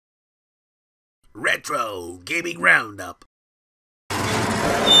Retro Gaming Roundup.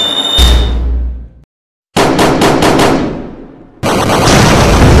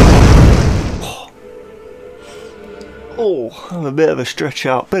 Oh, I'm a bit of a stretch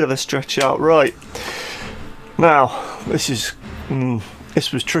out, right. Now, this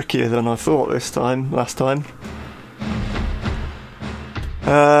was trickier than I thought last time.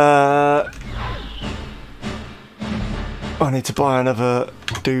 I need to buy another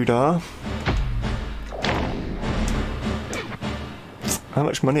doodah. How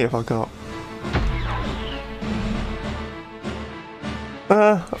much money have I got?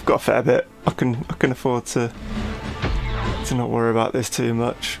 I've got a fair bit. I can afford to not worry about this too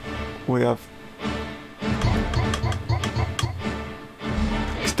much. We have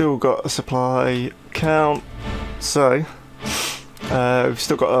still got a supply count, so we've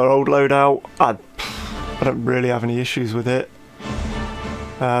still got our old loadout. I don't really have any issues with it.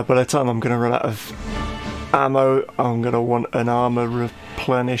 By the time I'm going to run out of ammo, I'm going to want an armor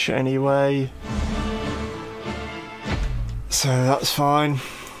replenish anyway, so that's fine.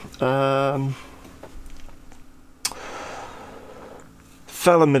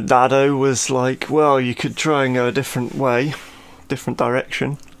 Fella Medado was like, well, you could try and go a different way, different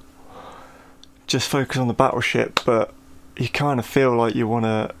direction, just focus on the battleship, but you kind of feel like you want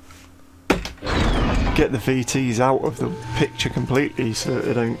to get the VTs out of the picture completely so that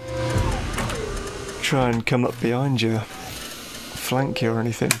they don't try and come up behind you, flank you or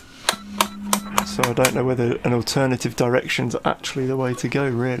anything. So I don't know whether an alternative direction's actually the way to go,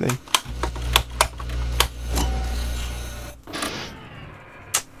 really.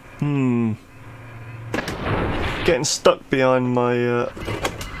 Getting stuck behind my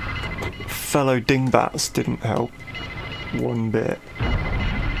fellow dingbats didn't help one bit.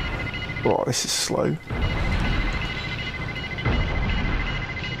 Oh, this is slow.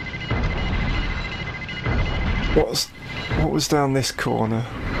 What was down this corner?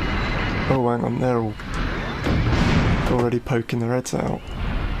 Oh, hang on, they're all already poking their heads out.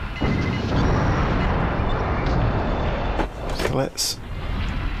 So let's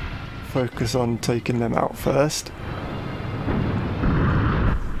focus on taking them out first.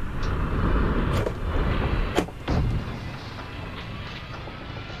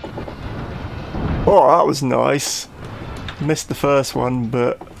 Oh, that was nice. Missed the first one,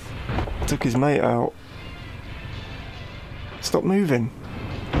 but took his mate out. Stop moving.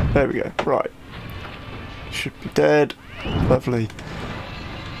 There we go. Right. Should be dead. Lovely.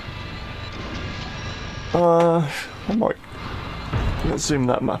 I might. Let's zoom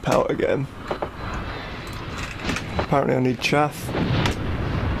that map out again. Apparently I need chaff.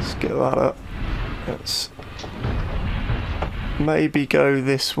 Let's get that up. Let's maybe go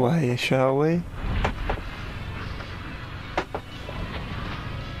this way, shall we?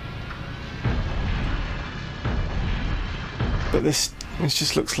 But this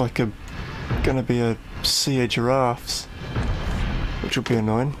just looks like gonna be a sea of giraffes, which will be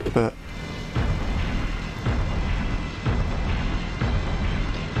annoying, but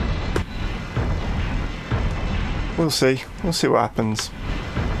we'll see. We'll see what happens.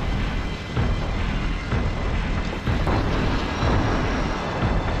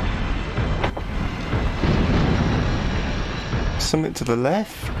 Something to the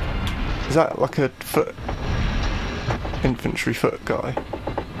left? Is that like a infantry foot guy?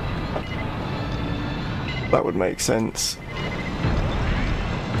 That would make sense.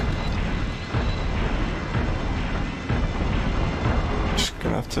 Just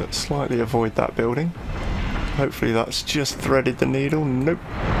gonna have to slightly avoid that building. Hopefully that's just threaded the needle. Nope,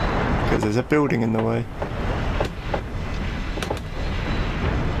 because there's a building in the way.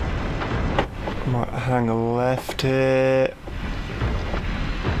 Might hang a left here.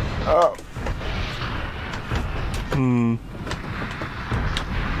 Oh.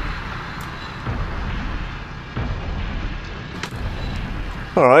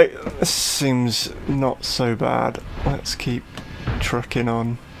 Alright, this seems not so bad. Let's keep trucking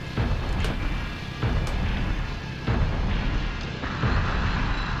on.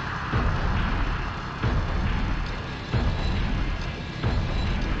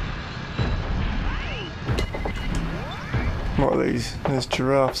 What are these? There's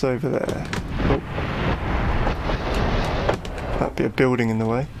giraffes over there. Oh. That'd be a building in the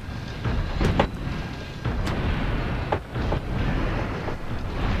way.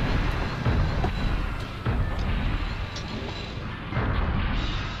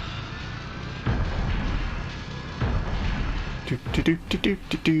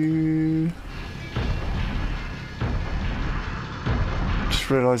 Just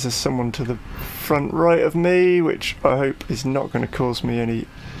realised there's someone to the front right of me, which I hope is not going to cause me any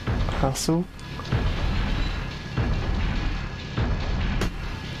hassle.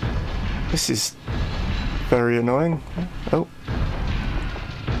 This is very annoying. Oh.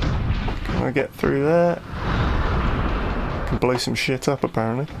 Can I get through there? Can blow some shit up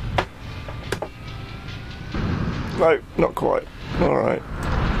apparently. No, not quite. Alright.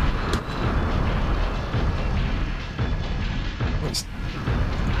 Let's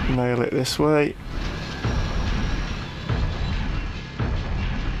nail it this way.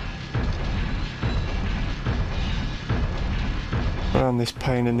 Around this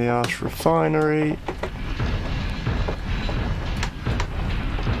pain in the arse refinery.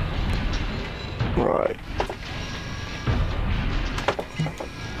 Right.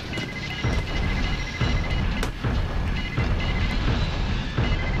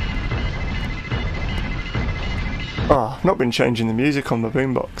 Ah, I've not been changing the music on the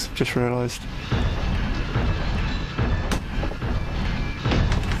boombox, I've just realised.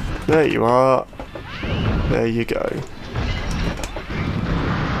 There you are. There you go.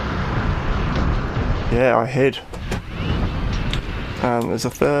 Yeah, I hid. And there's a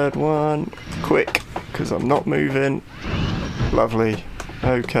third one. Quick, because I'm not moving. Lovely.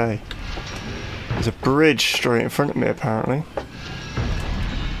 Okay. There's a bridge straight in front of me apparently.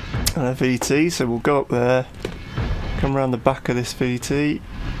 And a VT, so we'll go up there. Come around the back of this VT.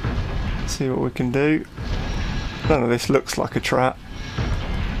 See what we can do. None of this looks like a trap.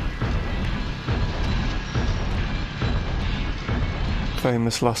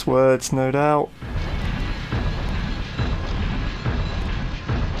 Famous last words, no doubt.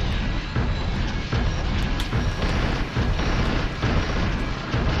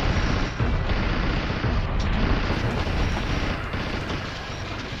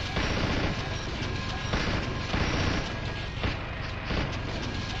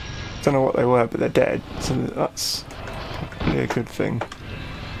 Don't know what they were, but they're dead, so that's probably a good thing.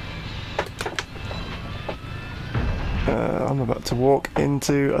 I'm about to walk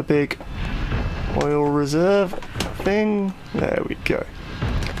into a big oil reserve thing. There we go.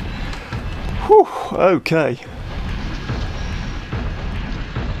 Whew, okay.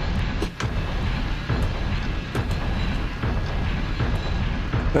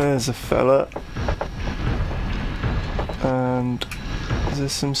 There's a fella. And is there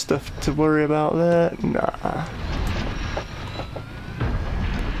some stuff to worry about there? Nah.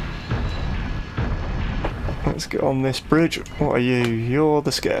 Let's get on this bridge. What are you? You're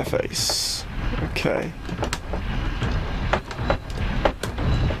the Scareface. Okay.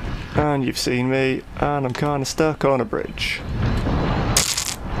 And you've seen me, and I'm kind of stuck on a bridge.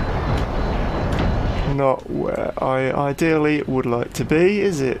 Not where I ideally would like to be,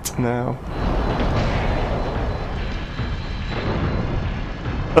 is it now?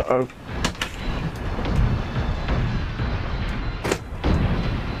 Uh-oh.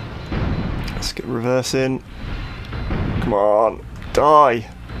 Let's get reversing. Come on. Die.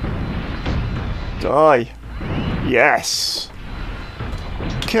 Die. Yes.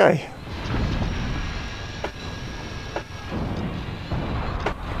 Okay.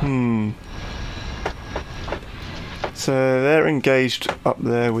 So they're engaged up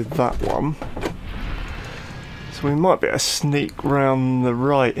there with that one. So we might be able to sneak round the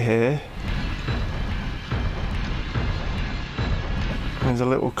right here. There's a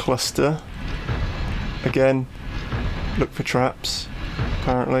little cluster. Again, look for traps,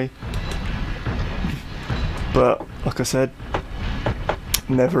 apparently. But, like I said,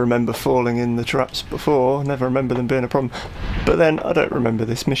 never remember falling in the traps before, never remember them being a problem. But then, I don't remember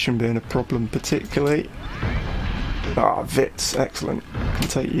this mission being a problem particularly. Ah, Vits, excellent. Can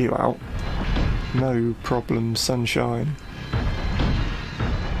take you out. No problem, sunshine.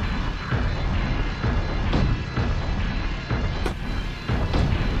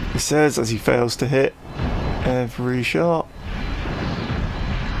 He says as he fails to hit every shot.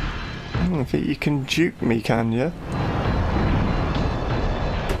 I think you can juke me, can you?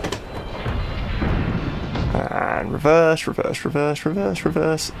 And reverse, reverse, reverse, reverse,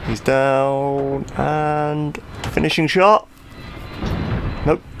 reverse. He's down and finishing shot.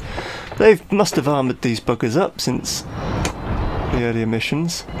 Nope. They must have armoured these buggers up since the earlier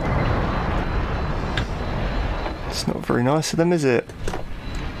missions. It's not very nice of them, is it?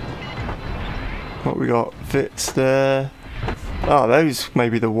 What we got? Vits there. Ah, those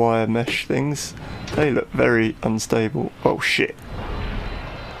maybe the wire mesh things. They look very unstable. Oh shit.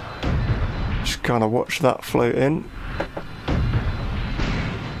 Just kind of watch that float in.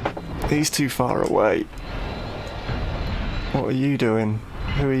 He's too far away. What are you doing?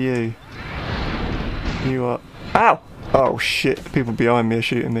 Who are you? You are... Ow! Oh shit, the people behind me are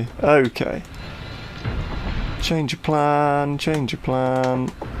shooting me. Okay. Change your plan, change your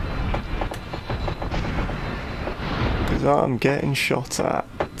plan. Because I'm getting shot at.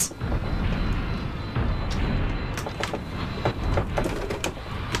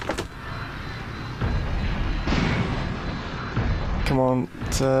 on,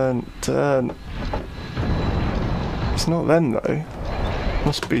 turn, turn. It's not them though.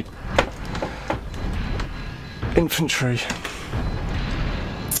 Must be infantry.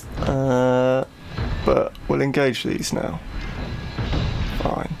 But we'll engage these now.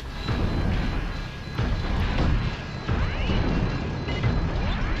 Fine.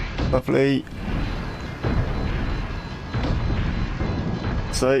 Lovely.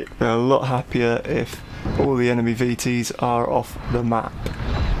 So, we're a lot happier if all the enemy VTs are off the map,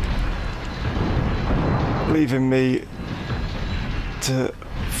 leaving me to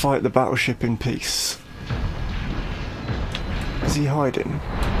fight the battleship in peace. Is he hiding?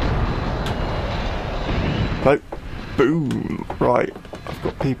 Nope. Boom. Right, I've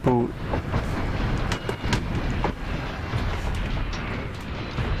got people.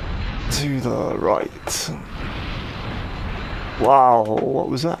 To the right. Wow, what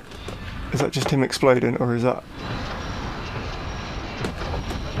was that? Is that just him exploding, or is that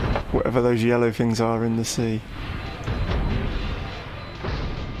whatever those yellow things are in the sea?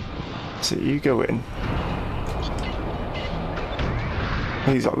 So you go in.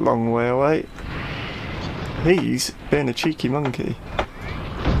 He's a long way away. He's being a cheeky monkey.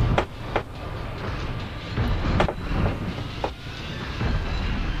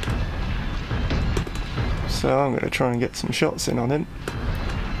 So I'm going to try and get some shots in on him.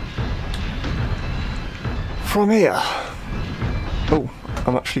 From here. Oh,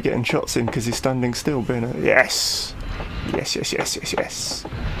 I'm actually getting shots in because he's standing still being a... Yes! Yes, yes, yes, yes, yes.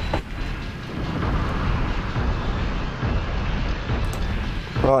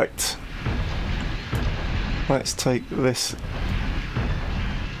 Right. Let's take this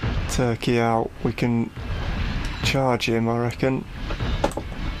turkey out. We can charge him, I reckon.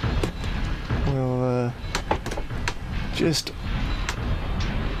 We'll just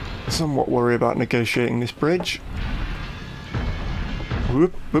somewhat worry about negotiating this bridge.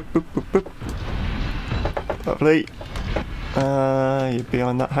 Whoop, whoop, whoop, whoop, whoop. Lovely. You're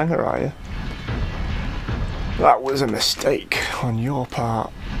behind that hangar, are you? That was a mistake on your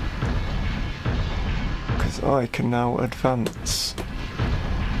part. Because I can now advance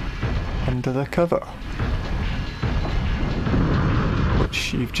under the cover,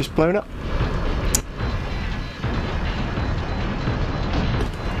 which you've just blown up.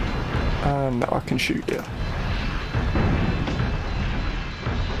 And now I can shoot you.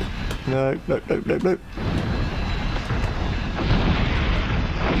 No, no, no, no, no.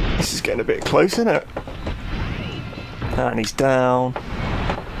 This is getting a bit close, isn't it? And he's down.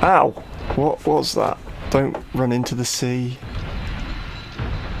 Ow! What was that? Don't run into the sea.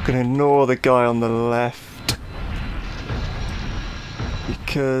 I'm gonna ignore the guy on the left,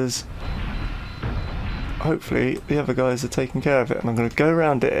 because hopefully the other guys are taking care of it, and I'm gonna go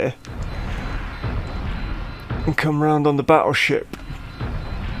around here and come round on the battleship.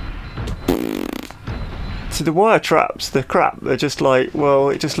 See, the wire traps, they're crap. They're just like, well,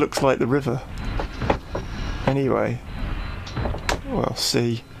 it just looks like the river. Anyway, we'll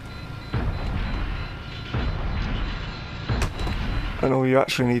see. And all you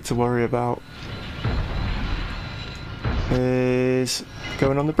actually need to worry about is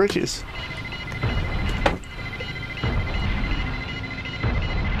going on the bridges.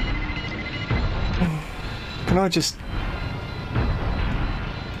 Can I just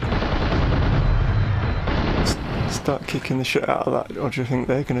start kicking the shit out of that, or do you think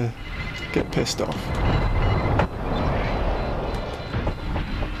they're gonna get pissed off?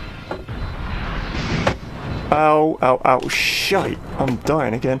 Ow, ow, ow, shite! I'm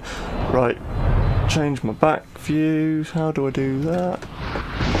dying again. Right, change my back view. How do I do that?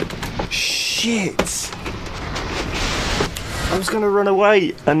 Shit! I was gonna run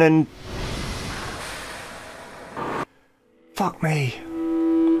away and then... Fuck me.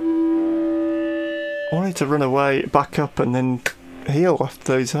 I wanted to run away, back up and then heal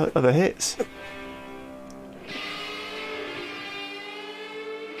after those other hits.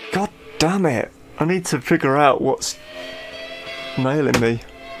 God damn it. I need to figure out what's nailing me.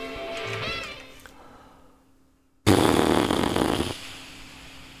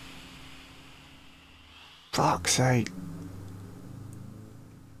 Fuck's sake.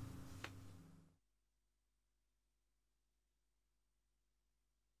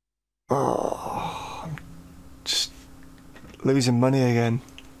 Oh, I'm just losing money again.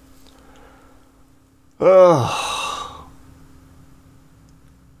 Oh.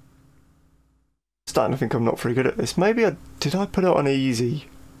 Starting to think I'm not very good at this. Maybe did I put it on easy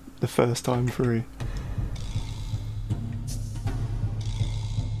the first time through?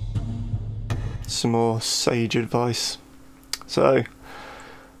 Some more sage advice. So,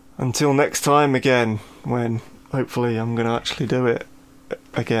 until next time again, when hopefully I'm going to actually do it.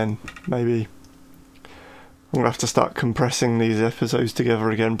 again, maybe I'm going to have to start compressing these episodes together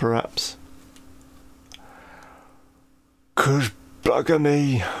again, perhaps. 'Cause bugger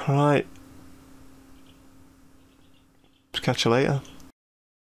me. Right. Catch you later.